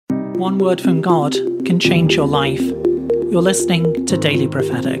one word from God can change your life. You're listening to Daily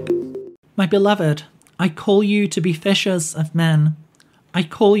Prophetic. My beloved, I call you to be fishers of men. I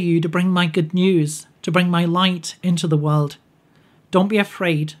call you to bring my good news, to bring my light into the world. Don't be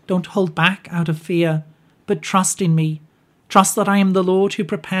afraid, don't hold back out of fear, but trust in me. Trust that I am the Lord who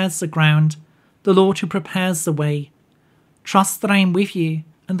prepares the ground, the Lord who prepares the way. Trust that I am with you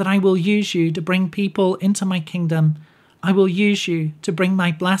and that I will use you to bring people into my kingdom. I will use you to bring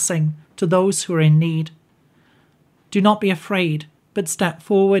my blessing to those who are in need. Do not be afraid, but step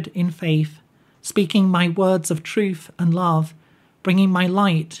forward in faith, speaking my words of truth and love, bringing my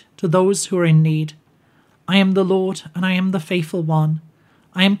light to those who are in need. I am the Lord and I am the faithful one.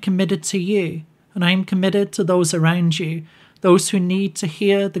 I am committed to you and I am committed to those around you, those who need to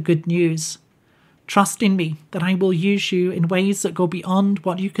hear the good news. Trust in me that I will use you in ways that go beyond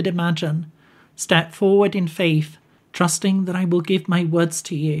what you could imagine. Step forward in faith, trusting that I will give my words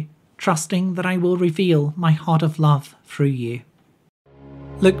to you, trusting that I will reveal my heart of love through you.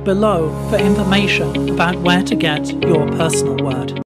 Look below for information about where to get your personal word.